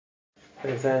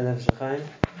Zayin Nefesh HaChaim.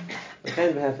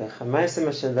 V'chein b'hefech, ha'maisim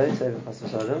asher lo yitzei v'chas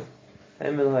v'shalom,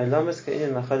 ha'im l'ha'ilamas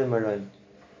ka'inyan machalim aroim.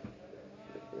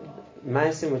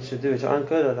 Maisim which should do, which aren't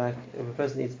good, are like if a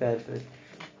person eats bad food.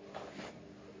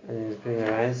 And he's bringing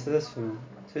a rise for this from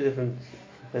two different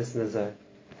places in the Zohar.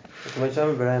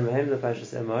 V'kamacham b'rayim ha'im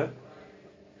l'pashas emor,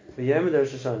 v'yom the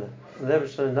Rosh Hashanah. And the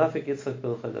Rosh Hashanah nafik Yitzchak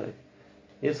b'lchadoi.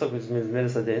 Yitzchak, which means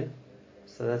midas adin,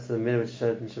 so that's the midah which is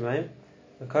shared in Shemaim.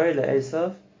 V'kari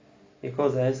le'esav, he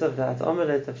calls Esav that Amar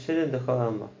le'tafshilin d'chol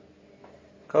alma.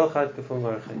 Kol chad k'fum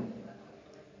marchi.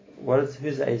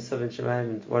 Who's Esav in Shemaim,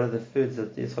 and what are the foods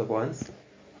that Yitzchak wants?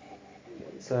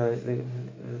 So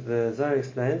the Zohar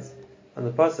explains on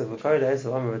the pasuk v'kari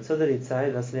le'esav Amar v'tzadar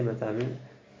yitzai l'asli matamin.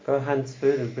 Go hunt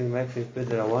food and bring back me food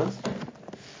that I want.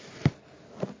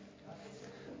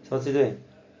 So what's he doing?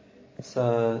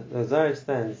 So the Zohar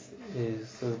explains,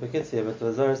 so the Bekitz here, but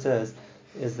the Zohar says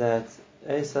is that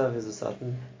Esav is a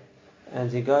Satan,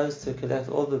 and he goes to collect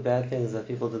all the bad things that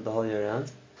people did the whole year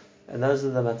round, and those are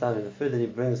the matamim, the food that he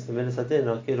brings to Midas Hadin,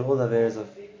 or kill all the areas that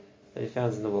he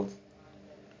finds in the world.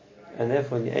 And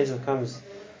therefore, when the Esav comes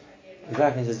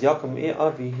back and he says Yakum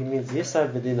Avi, he means Yisar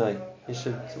B'dinoi. He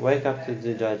should wake up to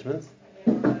do judgment.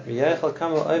 He should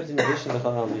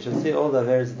see all the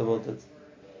areas that the world did.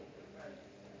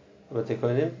 What they call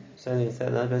him? Saying he said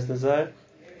another person is there.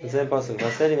 The same pasuk.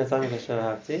 Vaselim Atamim Kasher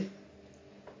Hafti.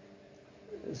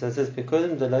 So it says,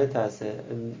 "Pikudim delay taseh,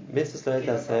 and mitzvahs delay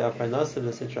taseh are parnasim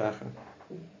l'sitra achra."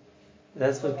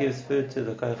 That's what gives food to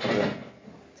the kohen chabra.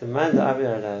 To man the avi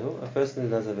alahu, a person who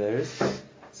does averis,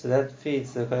 so that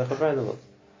feeds the kohen chabra in the world.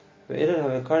 But it don't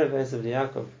have a karev Esav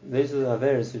Yaakov. These are the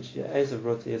averis which Esav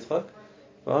brought to Yitzchak.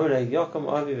 But Amalei Yaakov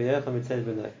Avi v'Yecham Mitzed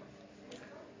B'nai.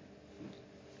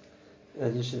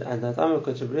 And you should, and that Amal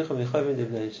Kochabricham Yichavim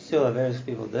Dibnei. You should see all the averis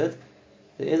people did.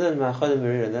 The Ilan Ma'achodim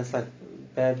Merira, and that's like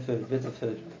bad food, bitter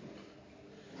food.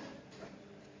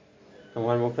 And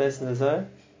one more place in the Zohar,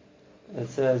 it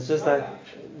says just like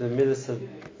the midas that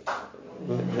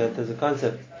there's a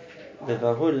concept that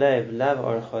vahu lev lav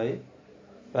archai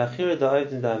v'achiru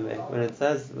da'avdin da'ameh. When it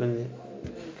says, when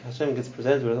Hashem gets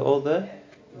presented with all the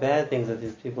bad things that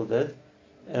these people did,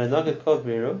 and a nugget called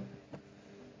briru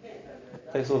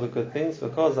takes all the good things,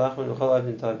 v'kol zachman v'kol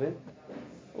avdin tavin,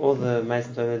 all the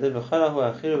ma'asim they did,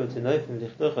 v'chalahu achiru v'tinoifim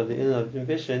v'lichlucha the inner of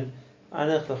bishin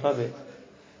anech l'chabit.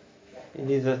 He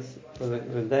needs it for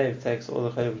the Dave takes all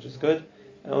the chayv which is good,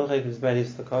 and all the chayv which is bad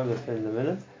leaves the carb. We'll explain in a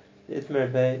minute. The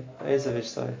itmer bay esav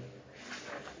ishsai.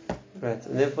 Right,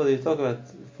 and therefore you talk about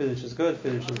food which is good,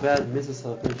 food which is bad,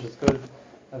 mitzvah food which is good,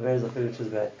 averis of food which is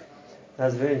bad.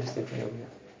 That's a very interesting thing over here.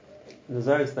 And the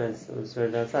Zohar explains, it was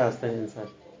read outside, I'll explain it inside.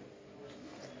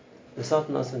 The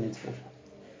Sultan also needs food.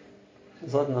 The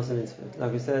Sultan also needs food.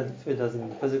 Like we said, food doesn't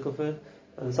mean physical food,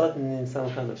 but the Sultan needs some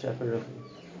kind of shepherd.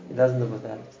 He doesn't live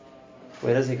without it.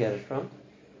 Where does he get it from?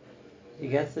 He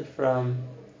gets it from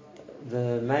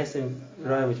the Maisim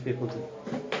Roy which people do.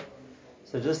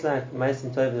 So just like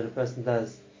Maisim Tov that a person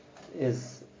does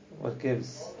is what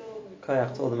gives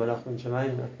Koyach to all the Malachim and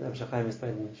Shemaim, like the Nefesh HaChaim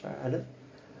explained in Shar Aleph.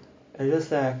 And just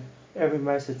like every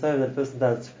Maisim Tov that a person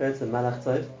does creates a Malach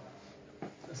Tov,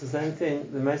 it's the same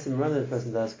thing, the Maisim Roy that a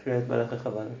person does create Malach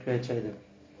HaChavah, create Shadim.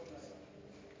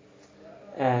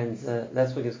 And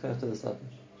that's what gives Koyach to the Sultan.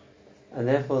 And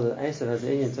therefore the Esav has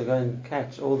the Indian to go and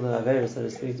catch all the Averis, so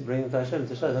to speak, to bring them to Hashem,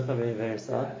 to show that's not very Averis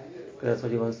are, because that's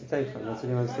what he wants to take from, that's what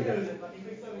he wants to get.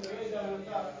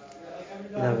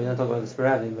 Now we don't talk about the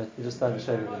Sparavim, but we just started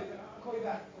Shavavim.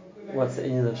 What's the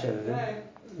Indian of Shavavim?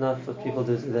 Not what people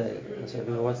do today,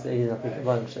 but what's the Indian of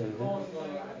Pikabad of Shavavim?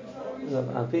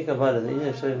 On Pikabad, the Indian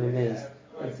of Shavavim is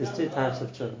that there's two types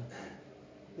of tshuva.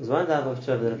 There's one type of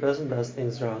tshuva that a person does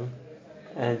things wrong,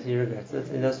 and he regrets it,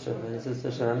 and he does tshuva, and he says to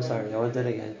Hashem, I'm sorry, I won't do it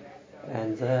again.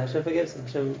 And Hashem forgives him.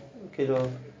 Hashem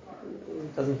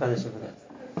doesn't punish him for that.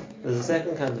 There's a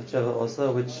second kind of tshuva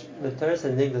also, which the Torah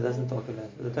Nigla doesn't talk about,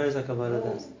 but the Torah Kabbalah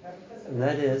does. And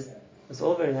that is, it's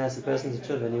all very nice, a person's a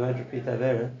tshuva, and he won't repeat the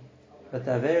Avera, but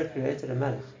the Avera created a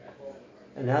malach.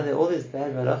 And now there are all these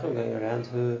bad malachim going around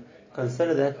who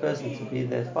consider that person to be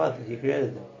their father, he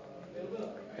created them.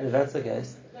 And if that's the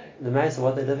case, the mass of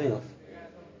what they're living off.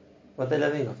 What they're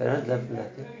living off, they don't live from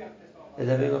nothing. They're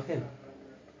living off him.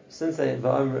 Since they,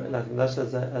 like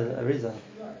Nashas Arizal,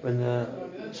 when the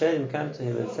Shadim come to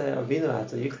him and say, Avinu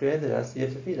Ata, you created us, you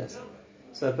have to feed us.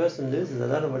 So a person loses a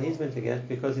lot of what he's meant to get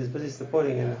because he's busy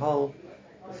supporting a whole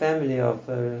family of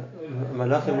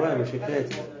Malachim Roim which he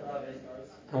created.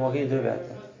 And what can you do about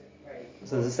that?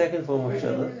 So there's a second form of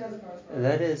Shabbat, and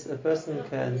that is a person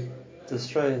can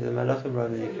destroy the Malachim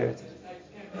Roim that he created.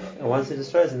 And once he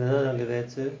destroys them, they're no longer there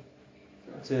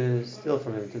to steal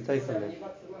from him, to take from him.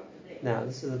 Now,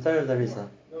 this is the Torah of the Rizal.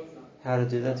 How to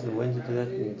do that and when to do that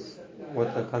and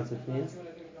what the concept means.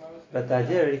 But the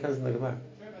idea really comes in the Gemara.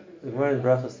 The Gemara in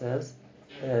Bracha says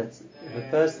that if a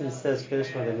person says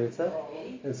Kiddush Magamita,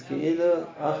 it's Ki'ilu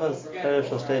Achaz Cherev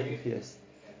Shal Shtei Pifiyos.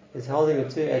 He's holding a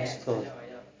two-edged sword.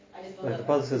 Like the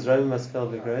Pasuk says, Rami Maskel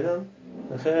B'Grodam,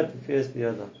 and Cherev Pifiyos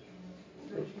B'Yodam.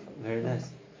 Very nice.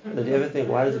 But do you ever think,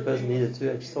 why does a person need a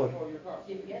two-edged sword?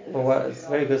 Well, it's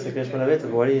very good to Kiddush Magamita,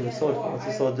 but what do you need a sword for? What's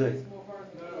the sword doing?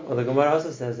 Well, the Gemara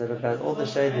also says that about all the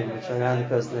shadim which are around the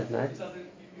person at night,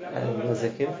 and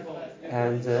Mazikim,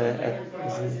 and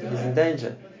he's in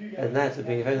danger at night of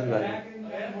being affected by them.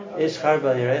 Ish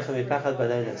charba yirecha mipachad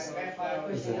baleilas.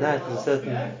 At night there's a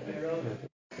certain.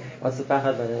 What's the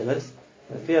pachad baleilas?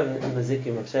 The fear of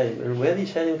Mazikim, of shadim. And where are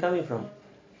these shadim coming from?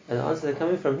 And the answer, they're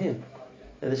coming from him.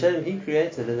 And the shadim he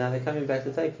created, and now they're coming back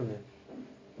to take from him.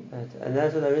 Right? And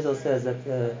that's what the Arizal says, that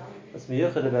what's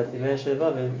miyuchad about Yimei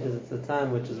Shevavim is it's a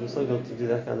time which is musogel to do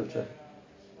that kind of tshuva.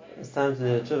 It's time to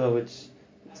do a tshuva which,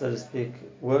 so to speak,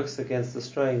 works against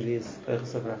destroying these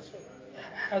kochos of Ra.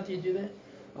 How do you do that?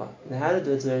 How to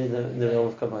do it is already in the realm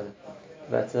of Kabbalah.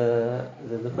 But the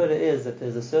Nakuda is that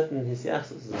there's a certain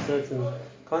hisyachsus, a certain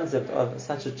concept of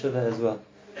such a tshuva as well.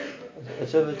 A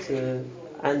tshuva to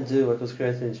undo what was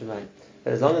created in Shemayim.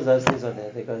 But as long as those things are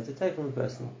there, they're going to take from a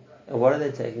person. And what are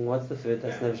they taking? What's the food?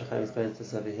 That's Nevi Shachayim explains to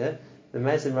us over here. The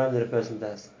Meisim Ram that a person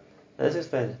does. Now let's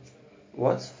explain it.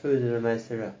 What's food in a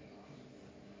Meisim Ram?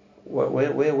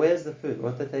 Where's the food?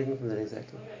 What they're taking from it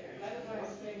exactly?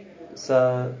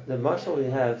 So the marshal we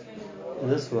have in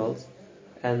this world,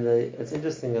 and it's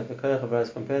interesting that the koyach of Ra is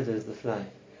compared to is the fly.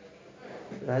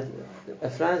 Right? A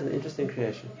fly is an interesting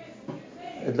creation.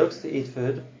 It looks to eat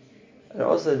food. It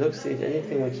also looks to eat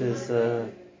anything which is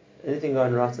anything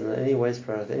gone rotten, any waste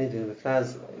product, anything. The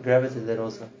flies gravitate to that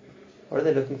also. What are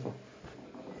they looking for?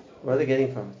 What are they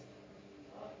getting from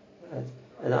it? Right?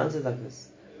 And the answer is like this.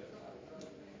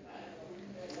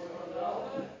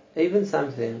 Even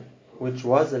something which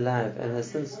was alive and has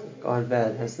since gone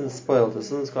bad, has since spoiled, has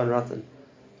since gone rotten,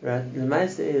 right? The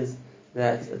Maisa is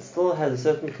that it still has a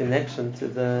certain connection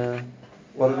to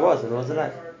what it was when it was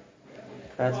alive.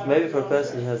 Right? Maybe for a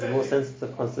person who has a more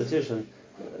sensitive constitution,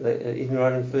 eating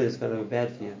rotten food is going to be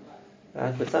bad for you.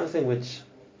 Right? But something which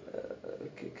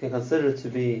can consider it to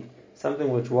be something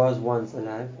which was once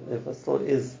alive, if it still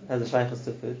has a shaykhus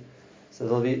to food, so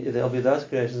there'll be those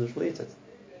creations which will eat it.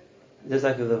 Just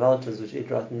like with the vultures which eat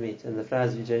rotten meat, and the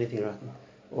flies which eat anything rotten,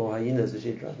 or hyenas which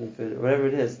eat rotten food, or whatever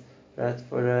it is, right?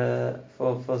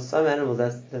 For some animals,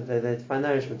 they find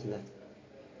nourishment in that.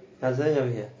 Now, the thing over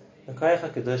here, the koyach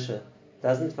HaKedusha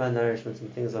doesn't find nourishment in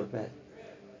things of bad.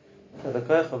 So the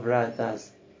koyach of Ra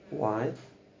does. Why?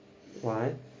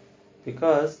 Why?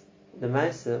 Because the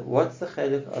Maisa, what's the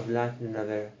chiluk of life in an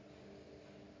Avera?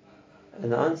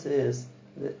 And the answer is,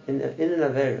 in an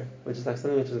Avera, which is like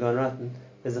something which has gone rotten,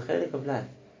 there's a chiluk of life.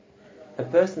 A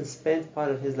person spent part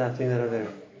of his life doing that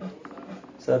Avera.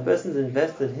 So a person's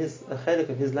invested a chiluk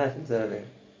of his life into that Avera.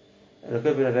 And it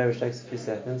could be an Avera which takes a few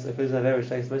seconds, it could be an Avera which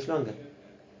takes much longer.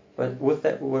 But with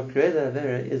that, what created that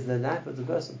Avera is the life of the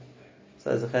person. So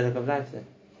there's a chiluk of life there.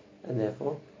 And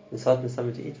therefore, the Satan has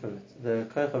something to eat from it. The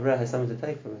koyach of Ra has something to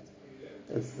take from it.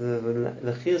 It's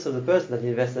the chiyus of the person that he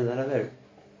invested in that Avera.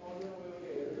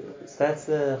 So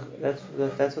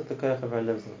that's what the koyach of Ra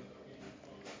lives in.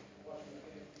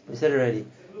 We said already,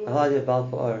 the whole idea of Baal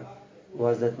Pa'ar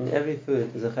was that in every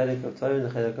food there's a chiluk of Torah and a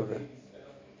chiluk of Ra.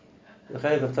 The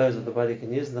chiluk of Torah is what the body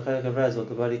can use, and the chiluk of Ra is what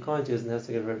the body can't use and has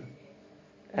to get rid of.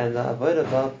 And the avodah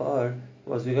of Baal Pa'ar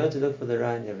was, we're going to look for the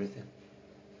Ra in everything.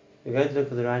 We're going to look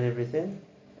for the Ra in everything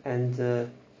and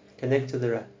connect to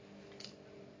the Ra.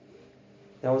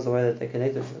 That was the way that they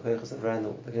connected to the koyach of Ra, and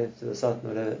they connected to the Satan,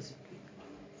 whatever it is.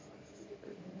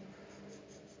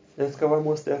 Let's go one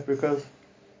more step, because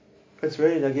it's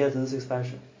really nagia to this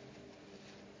expansion.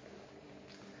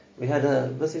 We had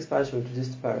this expansion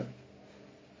introduced to Pharaoh.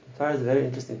 Pharaoh is a very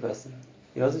interesting person.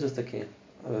 He wasn't just a king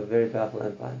of a very powerful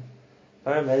empire.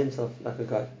 Pharaoh made himself like a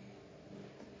god.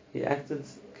 He acted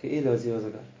k'ilu as he was a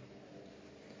god.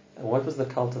 And what was the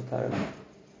cult of Pharaoh?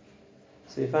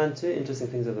 So we find two interesting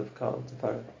things of the cult of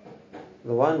Pharaoh.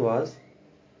 The one was,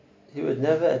 he would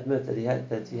never admit that he had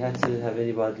to have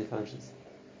any bodily functions.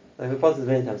 Like the Prophet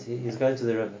many times, he's going to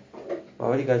the river. Why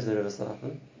would he go to the river so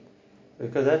often?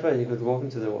 Because that way he could walk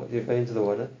into the water. He would go into the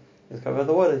water. He would come out of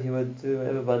the water. He would do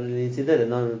whatever bodily needs he did,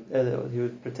 and he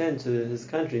would pretend to his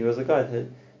country he was a god. He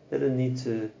didn't need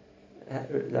to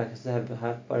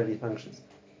have bodily functions.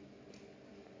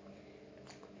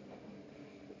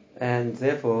 And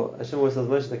therefore, Hashem always tells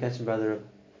Moshe to catch him by the river.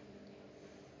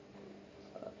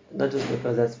 Not just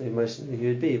because that's where Moshe knew he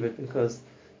would be, but because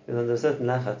he was under a certain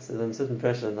lachatz, he was under a certain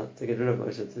pressure not to get rid of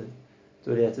Moshe, to do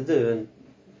what he had to do. And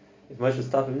if Moshe would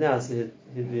stop him now, so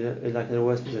he'd be like in a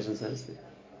worse position, so to speak.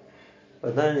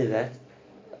 But not only that,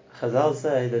 Chazal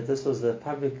say that this was a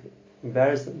public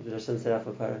embarrassment which Hashem set up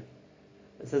for Paro.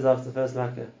 It says after the first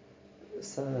Makkah,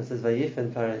 so it says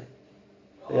Vayifen Paro,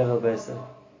 Vayavel Beisa.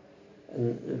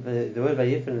 And the word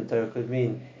Vayifen in Torah could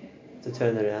mean to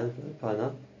turn around,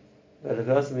 Pana, but it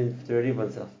could also mean to relieve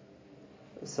oneself.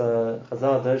 So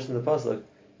Chazal urged in the pasuk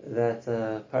that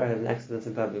Paro had an accident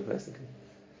in public, basically.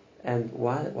 And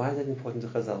why is that important to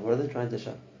Chazal? What are they trying to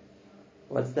show?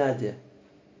 What's the idea?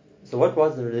 So what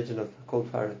was the religion of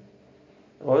called Paro?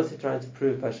 What was he trying to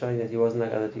prove by showing that he wasn't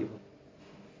like other people?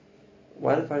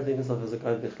 Why did Paro think himself as a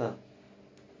god Bichlal?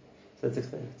 So let's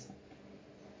explain it.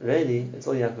 Really, it's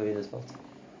all Yaakov Avinu's fault.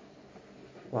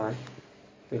 Why?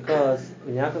 Because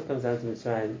when Yaakov comes down to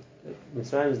Mitzrayim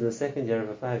is in the second year of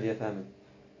a 5-year famine.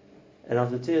 And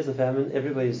after 2 years of famine,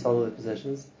 everybody sold all their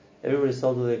possessions, everybody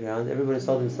sold all their ground, everybody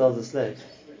sold themselves as slaves.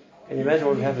 Can you imagine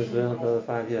what would happen for another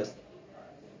 5 years?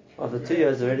 After 2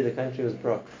 years already, the country was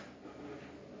broke.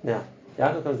 Now,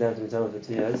 Yaakov comes down to Mitzrayim after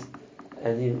 2 years,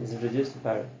 and he is introduced to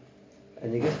Paro.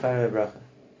 And he gives Paro a bracha.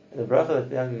 And the bracha that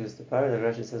Yaakov gives to Paro,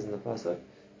 like Rashi says in the pasuk,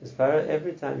 is Paro,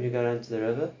 every time you go down to the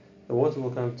river, the water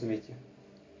will come to meet you.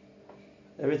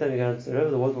 Every time you go down to the river,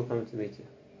 the water will come to meet you.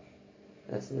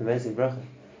 That's an amazing bracha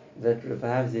that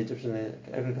revives the Egyptian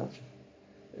agriculture.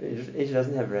 Egypt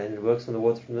doesn't have rain, it works on the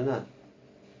water from the Nile.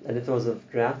 And if there was a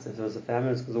drought, if there was a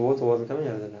famine, it's because the water wasn't coming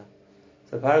out of the Nile.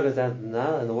 So Paro goes down to the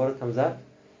Nile, and the water comes up,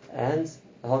 and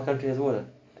the whole country has water,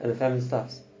 and the famine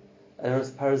stops. And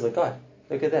Paro's like, God,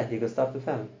 look at that, he could stop the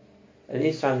famine. And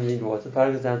each time they need water,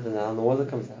 Paro goes down to the Nile, and the water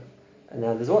comes up, and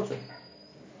now there's water.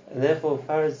 And therefore,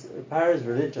 Paro's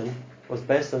religion was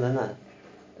based on the Nile.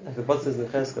 Like the Bot says in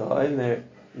Cheskel, Omer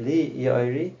li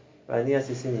yairi v'ani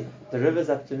asisini. The river's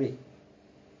up to me.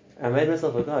 I made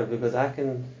myself a god because I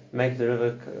can make the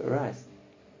river rise.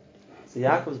 So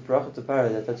Yaakov's bracha to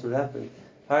Paro, that's what happened.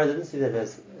 Paro didn't see that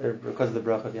as because of the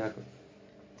bracha of Yaakov.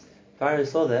 Paro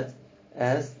saw that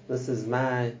as, this is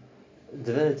my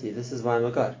divinity, this is why I'm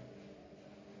a god.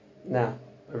 Now,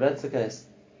 if that's the case,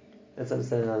 let's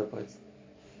understand another point.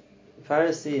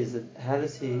 Paro sees that,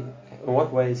 in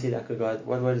what way is he like a god?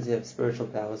 What way does he have spiritual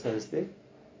power, so to speak?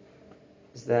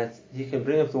 Is that he can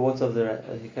bring up the water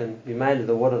he can be made of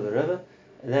the water of the river,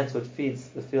 and that's what feeds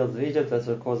the fields of Egypt, that's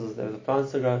what causes the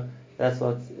plants to grow, that's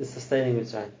what is sustaining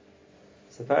Mitzrayim.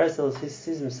 So Paro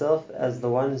sees himself as the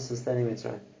one who's sustaining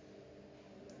Mitzrayim.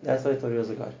 That's why he thought he was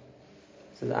a god.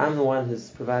 So I'm the one who's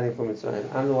providing for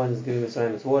Mitzrayim, I'm the one who's giving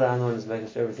Mitzrayim its water, I'm the one who's making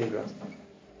sure everything grows.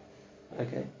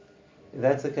 Okay. If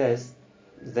that's the case,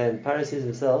 then Paro sees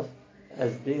himself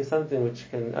as being something which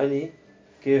can only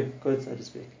give good, so to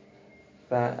speak.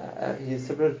 But he's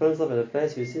put himself in a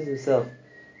place where he sees himself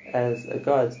as a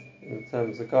god, in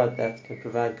terms of a god that can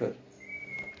provide good.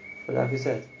 But like we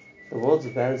said, the world's a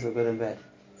balance of good and bad.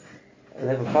 And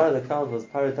therefore part of the cult was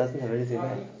Paro doesn't have anything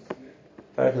bad.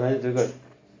 Paro can only do good.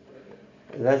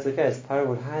 And that's the case. Paro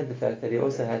would hide the fact that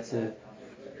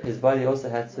his body also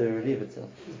had to relieve itself.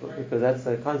 Because that's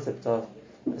the concept of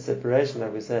a separation,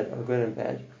 like we said, of good and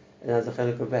bad. And that's a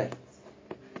chelik of bad.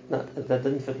 No, that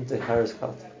didn't fit into Paro's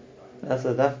cult. That's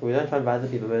a dafka. We don't find by other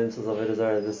people made into Avodah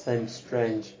Zarah the same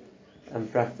strange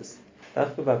practice.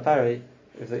 Dafka by Paro,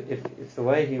 if the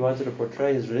way he wanted to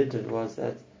portray his religion was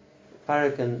that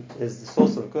Paro is the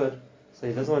source of good, so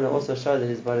he doesn't want to also show that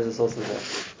his body is the source of bad.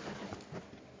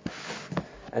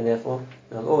 And therefore,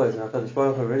 always, when HaKadosh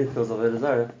Baruch Hu really feels Avodah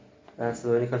Zarah,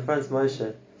 so when he confronts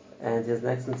Moshe and he has an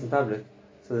accident in public,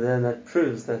 so then that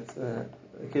proves that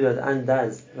it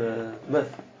undoes the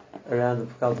myth around the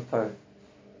cult of Paro.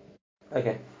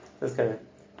 Okay, let's carry on.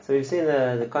 So we've seen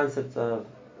the concept of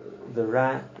the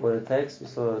Ra, what it takes. We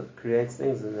saw it creates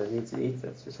things and the need to eat.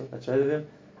 That's we saw about Shovim.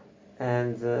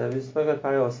 And we spoke about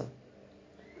Paro also.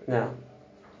 Now,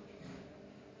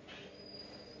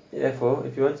 therefore,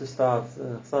 if you want to start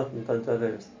in Tanto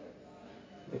Averis,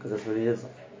 because that's what he is.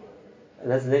 And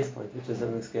that's the next point, which is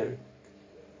something scary.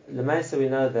 L'maisa, we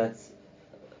know that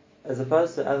as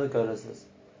opposed to other goddesses,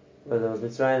 whether it was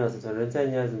Mitzrayim lasted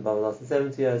 210 years, and Babel lasted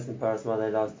 70 years, and Paras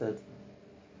Malay lasted,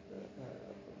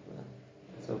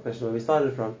 so a question where we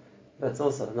started from, but it's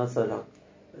also not so long.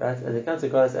 Right? And it comes to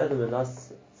goddess Adam, it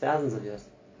lasts thousands of years.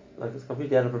 Like it's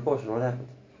completely out of proportion. What happened?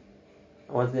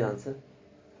 And what's the answer?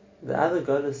 The other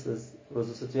goddesses was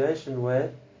a situation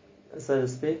where, so to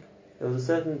speak, there was a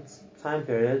certain time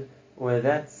period where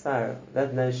that Sarah,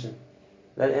 that nation,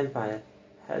 that empire,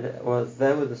 they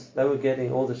were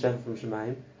getting all the shefa from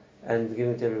Shemaim, and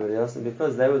giving it to everybody else, and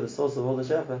because they were the source of all the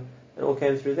shefa, it all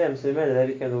came through them, so they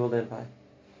became the world empire.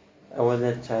 And when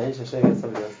that changed, Hashem gets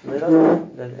somebody else, and they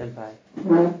lost that empire.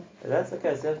 And that's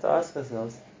okay, so we have to ask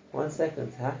ourselves, 1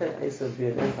 second, how can Esav be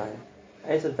an empire?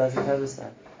 Esav doesn't have a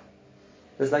son.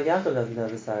 Just like Yaakov doesn't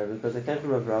have a Sarah, because they came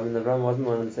from Abraham, and Abraham wasn't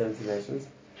one of the 70 nations.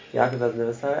 Yaakov doesn't have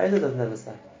a Sarah, Esav doesn't have a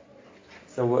Sarah.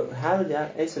 So how did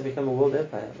Esav become a world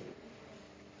empire?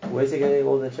 Where's he getting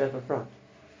all the shefa from?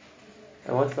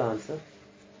 And what's the answer?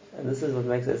 And this is what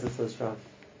makes Esav so strong.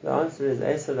 The answer is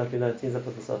Esav, like we know, teams up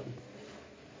with the Satan.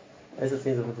 Esav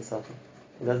teams up with the Satan.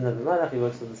 He doesn't have the Malach, he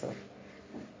works with the Satan.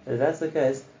 If that's the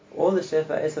case, all the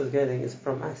shefa Esav is getting is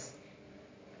from us.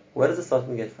 Where does the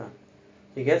Satan get from?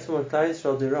 He gets from what Klal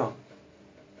Yisrael do wrong.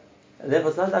 And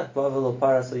therefore it's not like Bavel or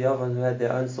Paras or Yavan who had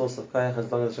their own source of koyach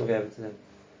as long as Hashem gave it to them.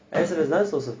 Esav has no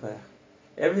source of koyach.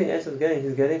 Everything Esav is getting,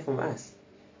 he's getting from us.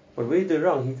 What we do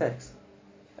wrong, he takes.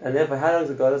 And therefore, how long is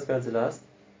the goddess going to last?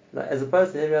 As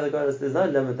opposed to every other goddess, there's no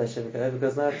limit that Hashem gave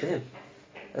because it's not up to him.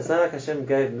 It's not like Hashem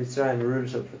gave Mitzrayim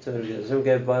rulership for 200 years. Hashem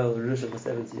gave Baal rulership for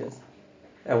 70 years.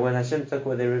 And when Hashem took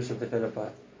away their rulership, they fell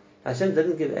apart. Hashem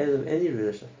didn't give Adam any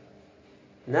rulership.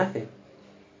 Nothing.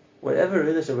 Whatever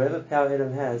rulership, whatever power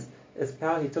Adam has, it's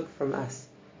power he took from us.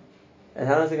 And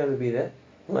how long is it going to be there?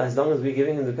 Well, as long as we're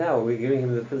giving him the power, we're giving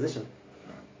him the position.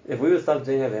 If we would stop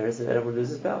doing Averis, then Adam would lose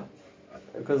his power.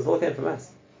 Because it all came from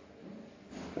us.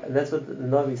 And that's what the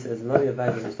Navi says. The Navi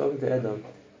Avagim was talking to Adam.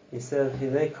 He said,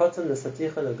 Hinei kotan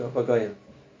nesaticha l'goyim.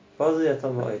 Bazu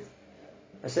yatom ha'oid.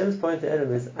 Hashem's point to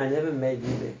Adam is, I never made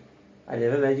you big. I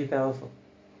never made you powerful.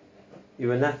 You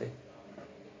were nothing.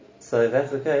 So if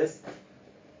that's the case,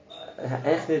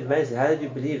 how did you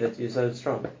believe that you're so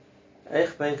strong? How do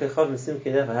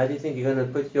you think you're going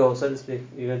to put your, so to speak,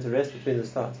 you're going to rest between the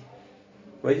stars?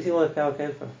 Where do you think all that power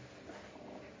came from?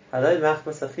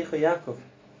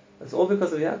 It's all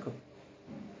because of Yaakov.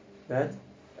 Right?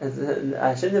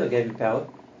 Hashem never gave you power.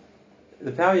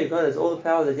 The power you got is all the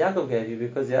power that Yaakov gave you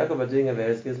because Yaakov, by doing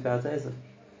Averis, gives power to Esav.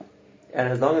 And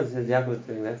as long as Yaakov is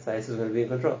doing that, so Esav is going to be in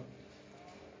control.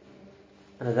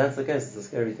 And if that's the case, it's a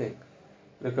scary thing.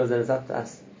 Because then it's up to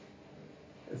us.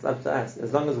 It's up to us.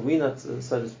 As long as we're not,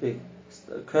 so to speak,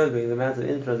 curbing the amount of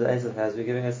influence that Esav has, we're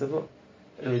giving Esav more.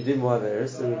 And we do more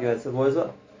Averis, and we give Esav more as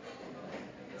well.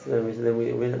 So then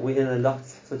we're in a locked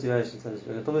situation, so to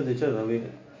speak.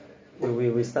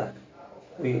 We're stuck.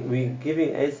 We're giving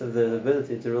Esav the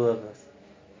ability to rule over us.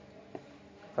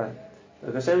 Fine.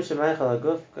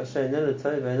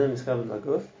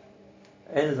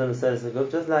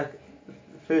 Just like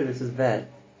food which is bad,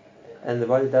 and the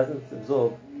body doesn't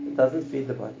absorb, it doesn't feed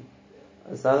the body.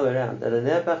 It's the other way around.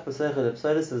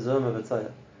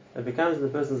 It becomes in the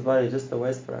person's body just a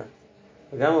waste product.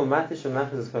 The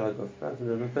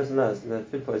person knows,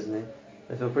 food poisoning,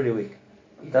 they feel pretty weak.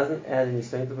 It doesn't add any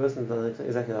strength to the person, it does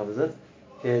exactly the opposite.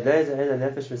 The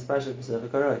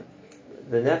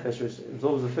nefesh, which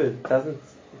absorbs the food,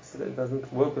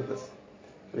 doesn't work with this.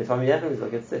 But if I'm yapping, he'll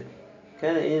get sick.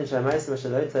 When a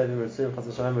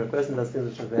person does things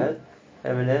which are bad,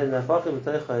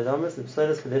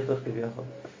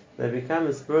 they become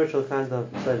a spiritual kind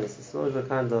of pseudus, a spiritual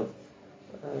kind of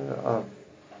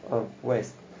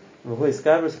waste. That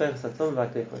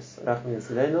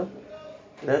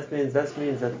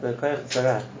means that the koyach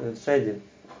sarah, the shadim,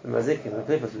 the mazikim, the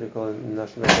klippos, we call in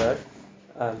Nashon Azar,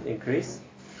 increase.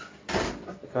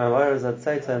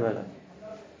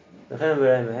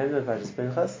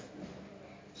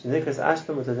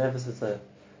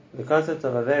 The concept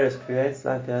of Averis creates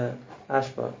like a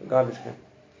ashpa, garbage can.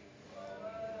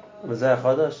 Mosaic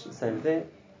Chodosh, the same thing.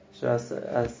 The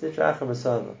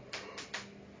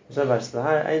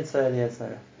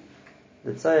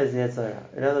tzara is the yetzara.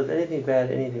 In other words, anything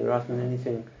bad, anything rotten,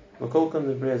 anything makulkum,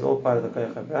 the bria is all part of the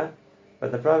koyach habra.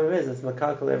 But the problem is, it's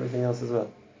makalkal everything else as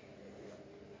well.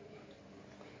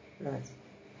 Right.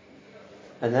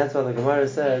 And that's why the Gemara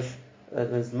says that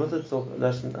when it's mutter talk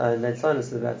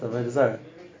leitzanis about avodah zarah.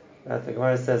 Right. The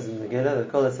Gemara says in the Megillah that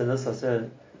kol etzanusa ser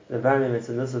levarmim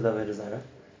etzanusa avodah zarah.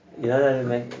 You know that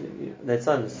make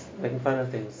leitzanis, making fun of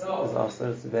things is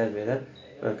also it's a bad matter.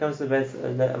 When it comes to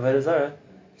avodah zarah,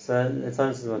 so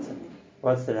leitzanis is mutter.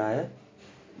 What's the raya?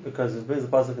 Because it brings the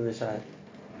pasuk in the Shai.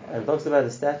 And it talks about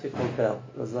a statue called Bel.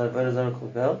 There's a avodah zarah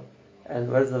called Bel. And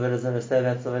what does the avodah zarah say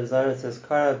about the avodah zarah? It says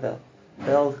Kara Bel.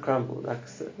 Bel crumbled, like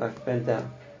bent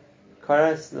down.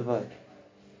 Kara snavoy.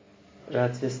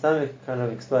 That his stomach kind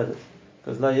of exploded.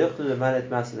 Because la yuchlu l'manet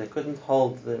masa. They couldn't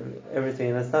hold everything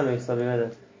in their stomach, so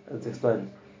it exploded.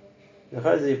 Right?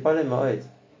 What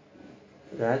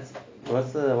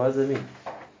does it mean?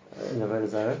 In the avodah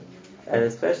zarah? And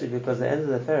especially because the end of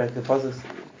the parak, the pasuk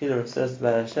Peter says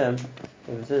about Hashem,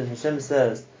 Hashem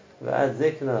says, "V'ad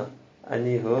zikna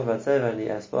anihu v'atzev ani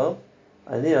asbal,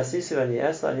 ani asisi ani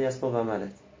esa ani asbal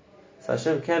v'amalet." So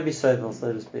Hashem can be sober,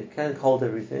 so to speak, can hold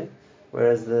everything,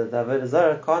 whereas the Avodah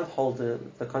Zarah can't hold the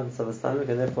contents of a stomach,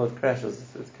 and therefore it crashes,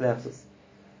 it collapses.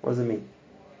 What does it mean?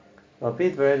 The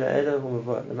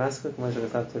maskut Moshe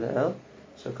Gatav to the El.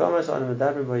 Shakamash on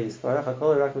Medabrim Bo Yisparach.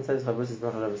 Hakol Rak Mitzvahs Chabusis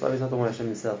Baruch Hashem. So obviously not talking about Hashem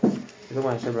himself. He's talking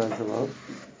about Hashem runs the world.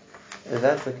 And if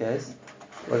that's the case,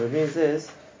 what it means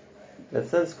is that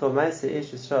since Kol Ma'aseh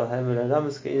Ish Yisrael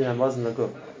Ha'Mulamus Ke'in Hamazon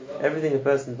Laguf, everything a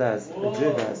person does, a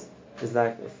Jew does, is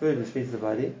like food which feeds the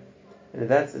body. And if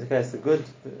that's the case, the good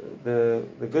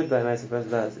that a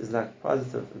person does is like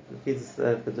positive, it feeds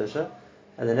the kedusha,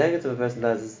 and the negative a person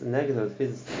does is the negative, it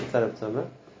feeds the tzad tumah.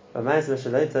 But the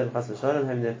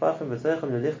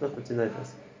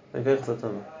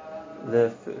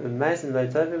ma'asim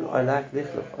loitovim are like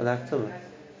lichluch, are like tumah,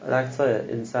 are like tzaya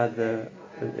inside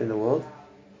in the world.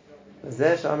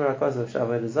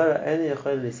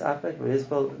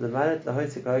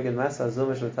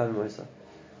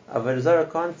 Avodah Zarah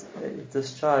can't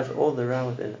discharge all the ra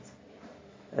within it.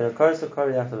 And of course, it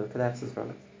collapses from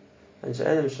it.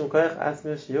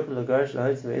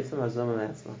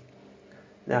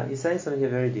 Now, he's saying something here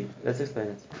very deep. Let's explain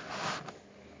it.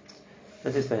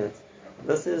 This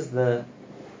is the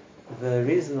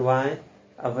reason why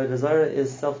Avodah Zarah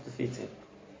is self-defeating,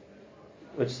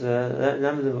 which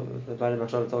the Bali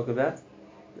Mashal will talk about.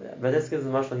 But let's give the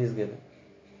mashal he's giving.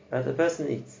 Right? The person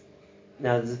eats.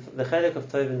 Now, the chalik of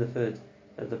tov in the food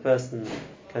that the person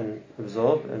can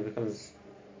absorb and becomes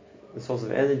the source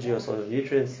of energy or source of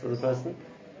nutrients for the person.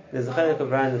 There's a chalik of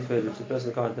ra in the food which the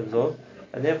person can't absorb,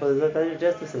 and therefore there's a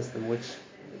digestive system which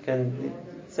can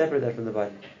separate that from the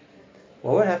body.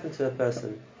 What would happen to a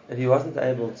person if he wasn't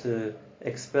able to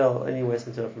expel any waste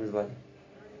material from his body?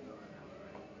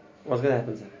 What's going to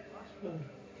happen to him?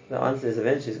 The answer is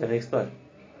eventually he's going to explode.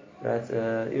 Right?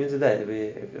 Even today,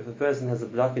 if a person has a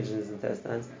blockage in his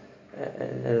intestines,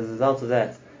 and as a result of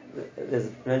that, there's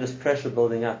a tremendous pressure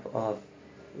building up of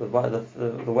the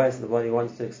waste the body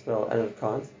wants to expel and it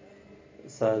can't.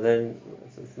 So then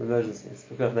it's an emergency. It's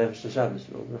because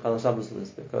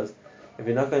if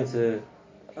you're not going to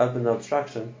open the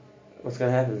obstruction, what's going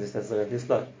to happen is that's going to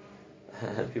explode.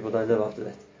 And people don't live after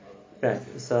that. Right.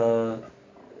 So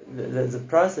there's a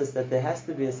process that there has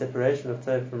to be a separation of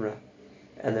tov from ra.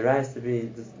 And the ra has to be,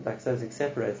 like so to speak,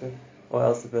 separated, or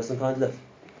else the person can't live.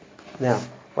 Now,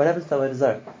 what happens to Avodah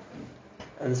Zarah?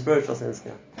 In the spiritual sense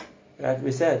now. Right?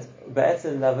 We said,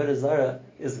 Ba'etzim the Avodah Zarah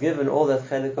is given all that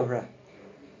chelik of ra.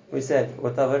 We said,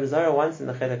 what the Avodah Zarah wants in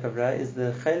the chelik of ra is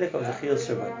the chelik of the chiyul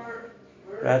shabbat.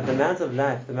 Right? The amount of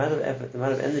life, the amount of effort, the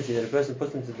amount of energy that a person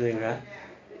puts into doing ra,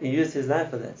 he used his life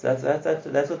for that. So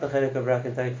that's what the chelik of ra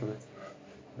can take from it.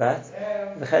 But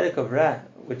the chelik of ra,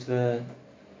 which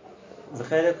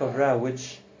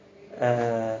the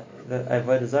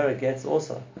Avodah Zarah gets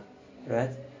also,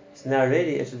 right? So now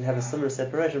really it should have a similar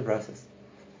separation process.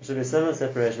 It should be a similar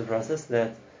separation process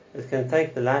that it can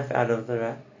take the life out of the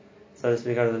ra, so to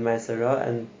speak, out of the Ma'aseh Ra,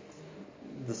 and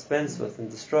dispense with and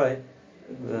destroy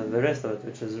the rest of it,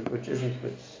 which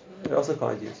it also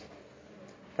can't use.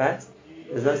 But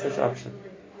there's no such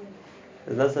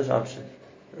option.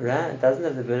 Ra doesn't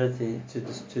have the ability to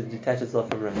detach itself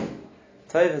from ra.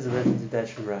 Tov has the ability to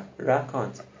detach from ra. Ra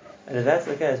can't. And if that's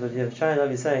the case, what you have Shai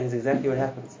Navi saying is exactly what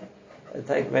happens.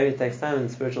 Maybe it takes time in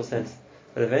the spiritual sense,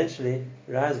 but eventually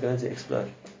ra is going to explode.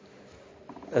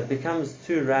 It becomes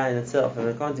too ra in itself, and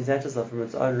it can't detach itself from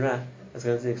its own ra. It's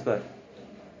going to explode.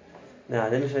 Now,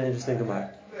 let me show you an interesting Gemara.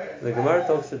 The Gemara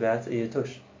talks about a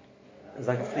yetush. It's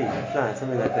like a flea, a fly,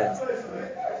 something like that.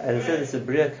 And it says it's a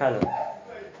bria kala.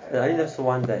 It only lives for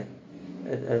one day.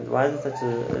 And why is it such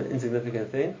an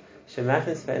insignificant thing?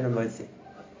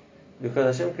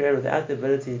 Because Hashem created without the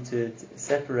ability to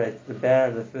separate the bear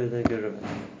of the food and get rid of it.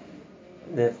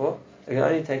 And therefore, it can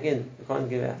only take in, it can't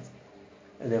give out.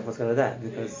 And therefore it's going to die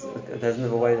because it doesn't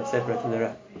have a way of separating the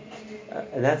rat.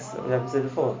 And that's what I said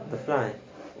before, the fly.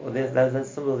 Well, that's the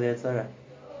symbol of the Yetzer Hara.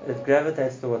 It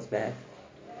gravitates towards bad,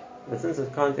 but since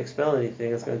it can't expel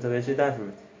anything, it's going to eventually die from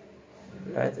it.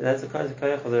 Right? And that's the kind of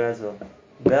koyach of the rat as well.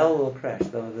 Bel will crash.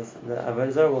 The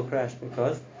Avodah Zarah will crash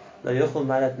because the yochel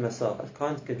malat masach. It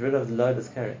can't get rid of the load it's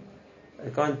carrying.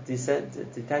 It can't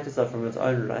detach itself from its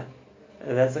own right.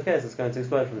 And that's the case. It's going to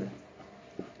explode from that.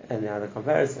 And now the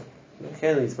comparison.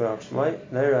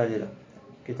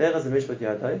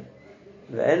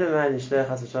 ואין ממען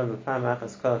ישלח חס ושלום בפעם אחת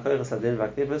כל הכוח הדין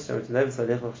והקליפוס שמתנדב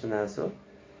וסליח לך שנעשו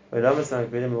ולא מסע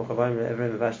מקבילים ומחוברים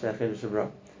לעברים מבש לאחים ושברו.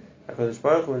 HaKadosh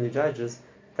Baruch Hu, when he judges,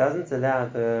 doesn't allow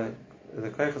the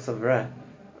koichos of ra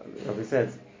like we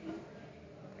said,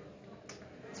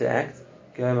 to act.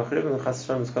 He holds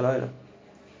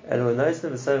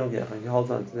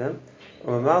on to them.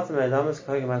 And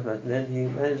then he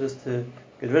manages to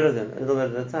get rid of them a little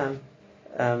bit at a time,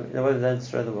 in a way that they don't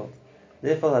destroy the world.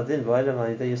 Therefore, that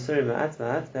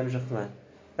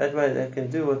way they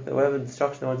can do whatever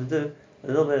destruction they want to do a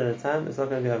little bit at a time. It's not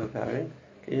going to be overpowering.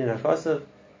 The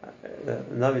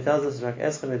Navi tells us,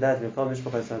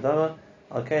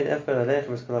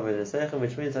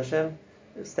 which means Hashem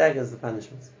staggers the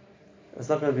punishments. It's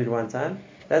not going to be at one time.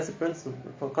 That's the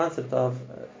principle, concept of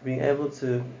being able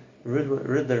to rid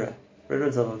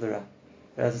oneself of the Ra.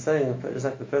 As it's saying, just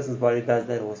like the person's body does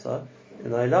that also,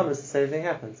 in the Olam, the same thing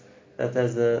happens. That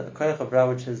there's a koyach of Ra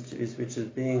which is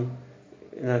being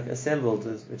assembled,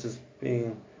 which is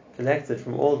being collected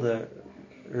from all the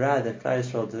Ra that Klal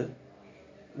Yisrael do.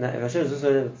 Now, if Hashem is just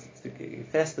going to get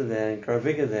faster there and grow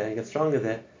bigger there and get stronger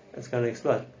there, it's going to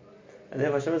explode. And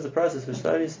if Hashem is the process which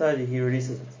slowly He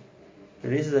releases it.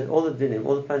 Releases that all the dinim,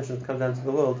 all the punishments come down to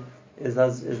the world is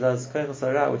those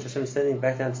koyach Ra which Hashem is sending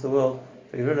back down to the world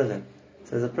to get rid of them.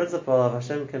 So there's a principle of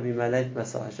Hashem can be maleit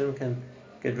masa. Hashem can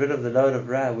get rid of the load of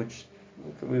Ra which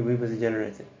we busy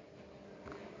generating.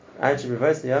 Until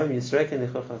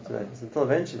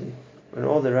eventually, when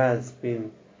all the Ra has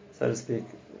been, so to speak,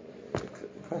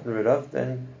 gotten rid of,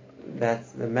 then that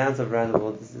the amount of Ra in the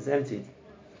world is emptied.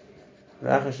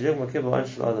 After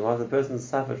the person has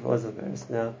suffered for all of Paris,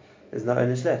 now there's no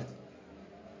Onish left.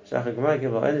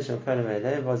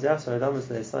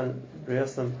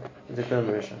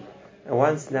 And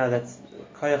once now that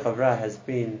koyach of Ra has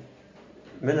been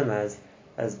minimized,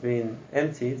 has been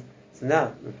emptied, so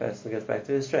now the person gets back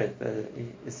to his strength.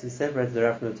 He separates the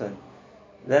Ra from the Tov.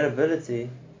 That ability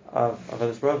of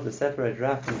HaKadosh Baruch Hu to separate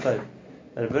Ra from Tov,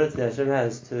 that ability that Hashem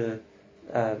has to,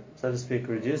 so to speak,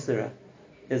 reduce the Ra,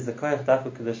 is the koyach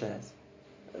Dafka Kedusha has.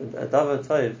 A Davar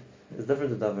Tov is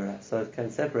different to Davar Ra, so it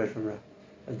can separate from Ra.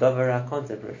 A Davar Ra can't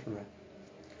separate from Ra.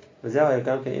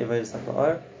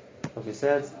 Like we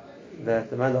said, that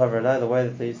the man of the way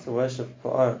that they used to worship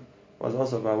Pa'ar was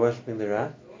also by worshipping the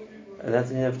Ra. And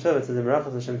that's in the Yom Tov, to the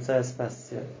Merachas Hashem Tzayas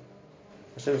Pastia.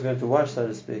 Hashem is going to wash, so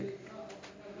to speak,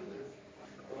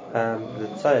 the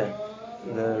Tzayah,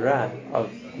 the Ra of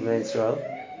Bnei Yisrael.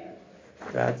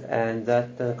 Right? And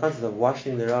that the concept of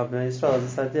washing the Ra of Bnei Yisrael is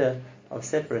this idea of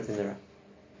separating the Ra.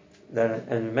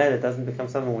 And made it doesn't become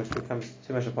something which becomes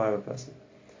too much a part of a person.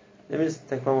 Let me just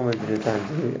take one moment at a time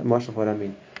to give you a marshal of what I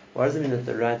mean. What does it mean that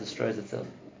the Ra destroys itself?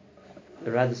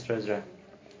 The Ra destroys Ra.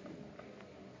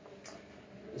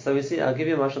 So we see, I'll give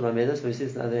you a marshal by Medas, but we see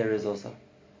this in other areas also.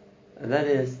 And that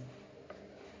is,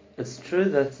 it's true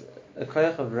that a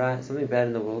koyach of Ra, something bad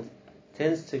in the world,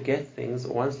 tends to get things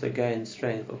or wants to gain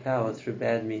strength or power through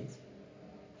bad means.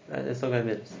 Right? Let's talk about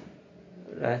Medas.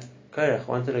 Right? Koyach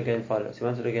wanted to gain followers, he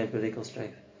wanted to gain political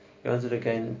strength, he wanted to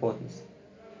gain importance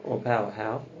or power.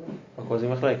 How? By causing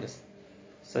machlokes.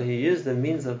 So he used the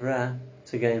means of Ra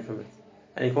to gain from it.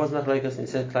 And he caused machlokes and he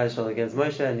set Klal Yisrael against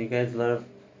Moshe and he gained a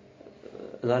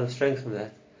lot of strength from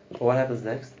that. But what happens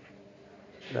next?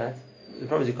 Right? The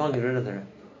problem is you can't get rid of the Ra.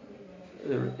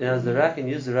 The Ra can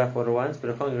use the Ra for what it wants, but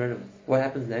it can't get rid of it. What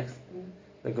happens next?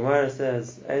 The Gemara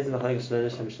says,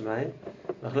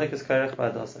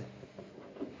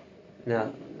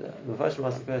 now, the Mepharshim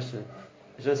asks the question,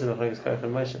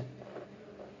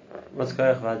 what's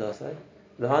Korach V'Adasai?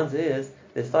 The answer is,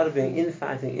 there started being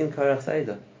infighting in Korach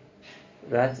Seidah.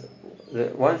 Right?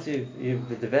 Once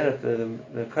you've developed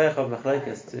the Korach of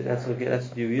Machlokes, that's what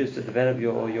you use to develop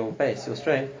your base, your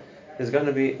strength, there's going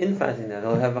to be infighting now.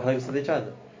 They'll have Machlokes with each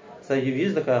other. So you've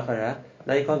used the Korach Ra,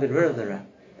 now you can't get rid of the Ra.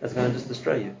 That's going to just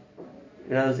destroy you.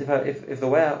 You know, if the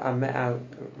way I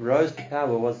rose to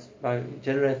power was by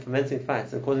fomenting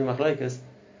fights and causing machlokes,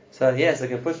 so yes, it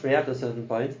can push me up to a certain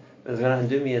point, but it's going to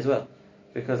undo me as well.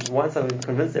 Because once I've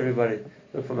convinced everybody,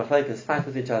 look for machlokes, fight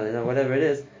with each other, whatever it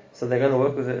is, so they're going to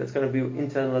work with it, it's going to be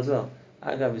internal as well.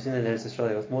 We've seen in Eretz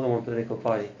Australia with more than one political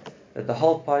party, that the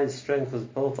whole party's strength was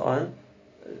built on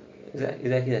exactly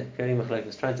that, creating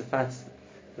machlokes, trying to fight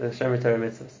the Shomer Torah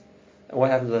mitzvahs. And what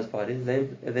happened to those parties?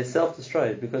 They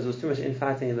self-destroyed because there was too much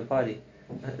infighting in the party.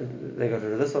 They got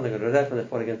rid of this one, they got rid of that one, they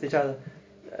fought against each other.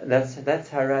 That's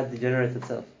how Ra degenerates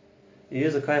itself. You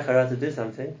use a koyach Ra to do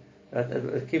something,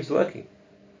 it keeps working.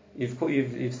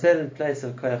 You've set in place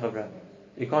a koyach of Ra.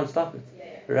 You can't stop it.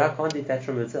 Ra can't detach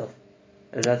from itself.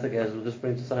 And that's okay, we'll just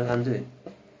bring to something undoing.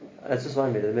 That's just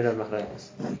one minute, the minute of machlokes.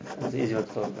 It's an easy one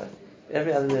to talk about.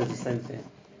 Every other minute is the same thing.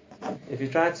 If you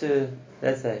try to,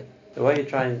 let's say, the way you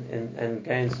try and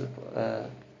gain the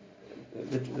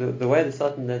way the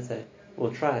Sultan, let's say,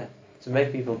 will try to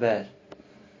make people bad,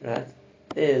 right?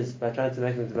 is by trying to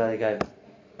make them to Bali Gaiva.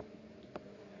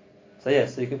 So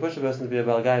yes, so you can push a person to be a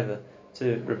Bali Gaiva,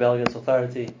 to rebel against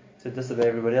authority, to disobey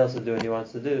everybody else and do what he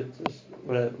wants to do,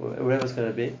 whatever it's going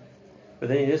to be. But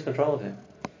then you lose control of him,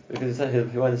 because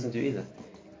he won't listen to you either.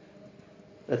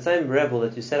 That same rebel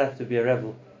that you set up to be a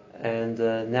rebel, and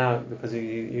now because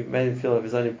you made him feel of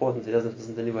his own importance, he doesn't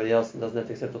listen to anybody else and doesn't have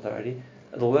to accept authority,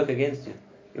 it'll work against you.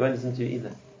 He won't listen to you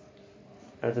either.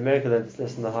 And America learned this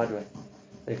lesson the hard way.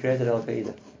 They created Al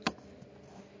Qaeda.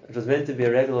 It was meant to be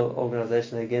a regular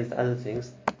organization against other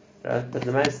things, right? But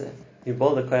the Maisa, you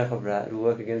build a koyach of Ra, it will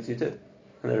work against you too.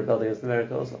 And they rebelled against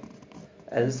America also.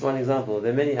 And this is one example.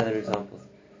 There are many other examples.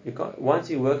 Once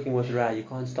you're working with Ra, you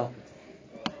can't stop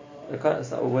it.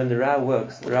 So when the Ra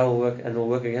works, the Ra will work and will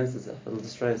work against itself. It will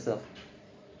destroy itself.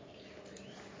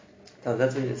 So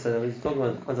that's when when he's talking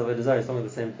about the concept of desire, he's talking about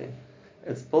the same thing.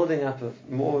 It's building up of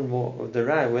more and more. The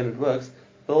Ra, when it works,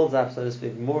 builds up, so to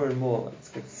speak, more and more.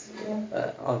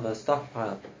 Of a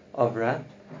stockpile of Ra,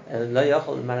 and Lo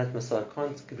Yachol Marat Masar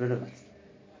can't get rid of it.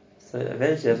 So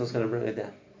eventually, that's what's going to bring it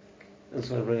down. It's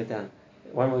going to bring it down.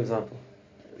 One more example.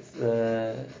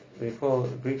 We call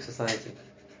Greek society.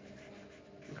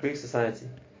 Greek society.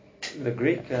 The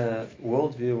Greek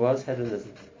worldview was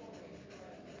hedonism.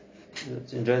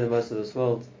 To enjoy the most of this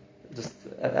world, just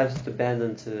absolute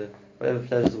abandon to whatever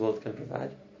pleasures the world can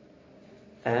provide.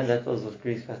 And that was what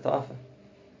Greece had to offer.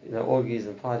 Orgies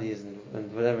and parties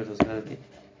and whatever it was going to be.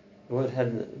 The word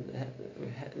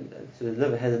to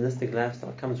live a hedonistic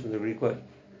lifestyle comes from the Greek word,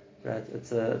 right?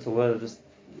 It's a word of just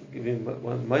giving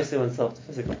mostly oneself to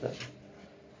physical pleasure.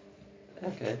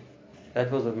 Okay, that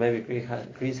was what maybe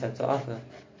Greece had to offer,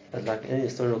 but like any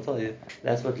story will tell you,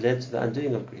 that's what led to the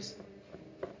undoing of Greece.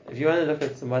 If you want to look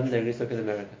at the modern day Greece, look at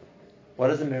America. What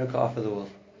does America offer the world?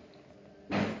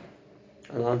 And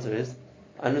the answer is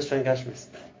unrestrained Gashmis.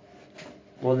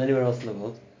 More than anywhere else in the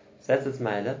world. So that's its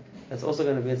Maila. That's also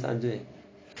going to be its undoing.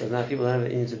 Because now people don't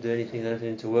have any to do anything, they don't have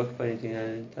any to work for anything,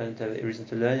 they don't have a reason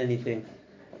to learn anything,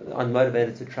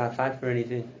 unmotivated to try fight for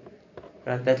anything.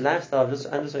 Right? That lifestyle of just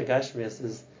unrestrained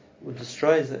Gashmis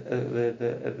destroys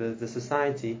the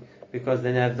society, because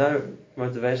then they have no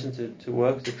motivation to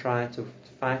work, to try, to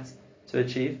fight, to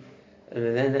achieve.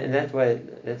 And then in that way,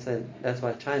 that's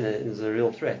why China is a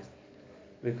real threat.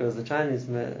 Because the Chinese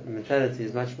mentality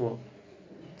is much more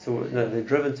they're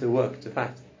driven to work, to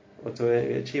fight, or to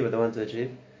achieve what they want to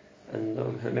achieve. And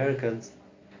Americans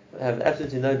have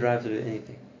absolutely no drive to do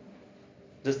anything,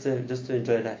 just to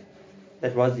enjoy life.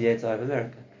 That was the Yetzirah of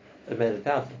America. It made it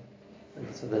powerful.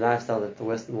 And so the lifestyle that the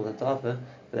Western world had to offer,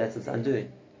 but that's its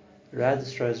undoing. Ra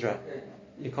destroys Ra.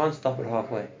 You can't stop it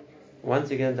halfway.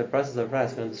 Once you get into the process of Ra,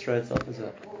 it's going to destroy itself as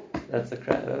well. That's the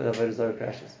Avodah Zarah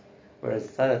crashes. Whereas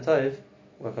the Tzad HaTov,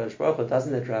 where Kadosh Baruch Hu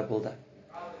doesn't let Ra build up.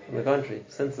 On the contrary,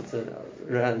 since it's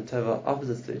Ra and Tova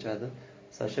opposites to each other,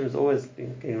 so Hashem is always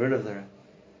getting rid of the Ra.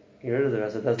 Getting rid of the Ra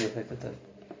so it doesn't affect the Tov.